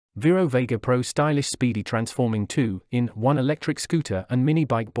Viro Vega Pro stylish speedy transforming 2-in-1 electric scooter and mini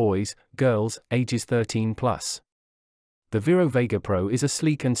bike boys, girls, ages 13 plus. The Viro Vega Pro is a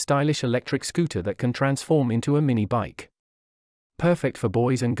sleek and stylish electric scooter that can transform into a mini bike. Perfect for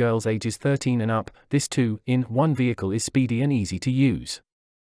boys and girls ages 13 and up, this 2-in-1 vehicle is speedy and easy to use.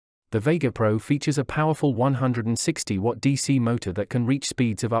 The Vega Pro features a powerful 160-watt DC motor that can reach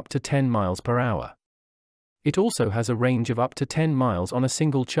speeds of up to 10 miles per hour. It also has a range of up to 10 miles on a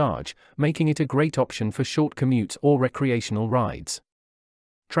single charge, making it a great option for short commutes or recreational rides.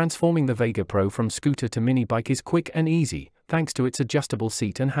 Transforming the Vega Pro from scooter to mini bike is quick and easy, thanks to its adjustable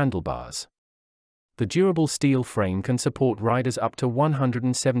seat and handlebars. The durable steel frame can support riders up to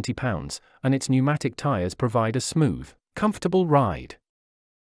 170 pounds, and its pneumatic tires provide a smooth, comfortable ride.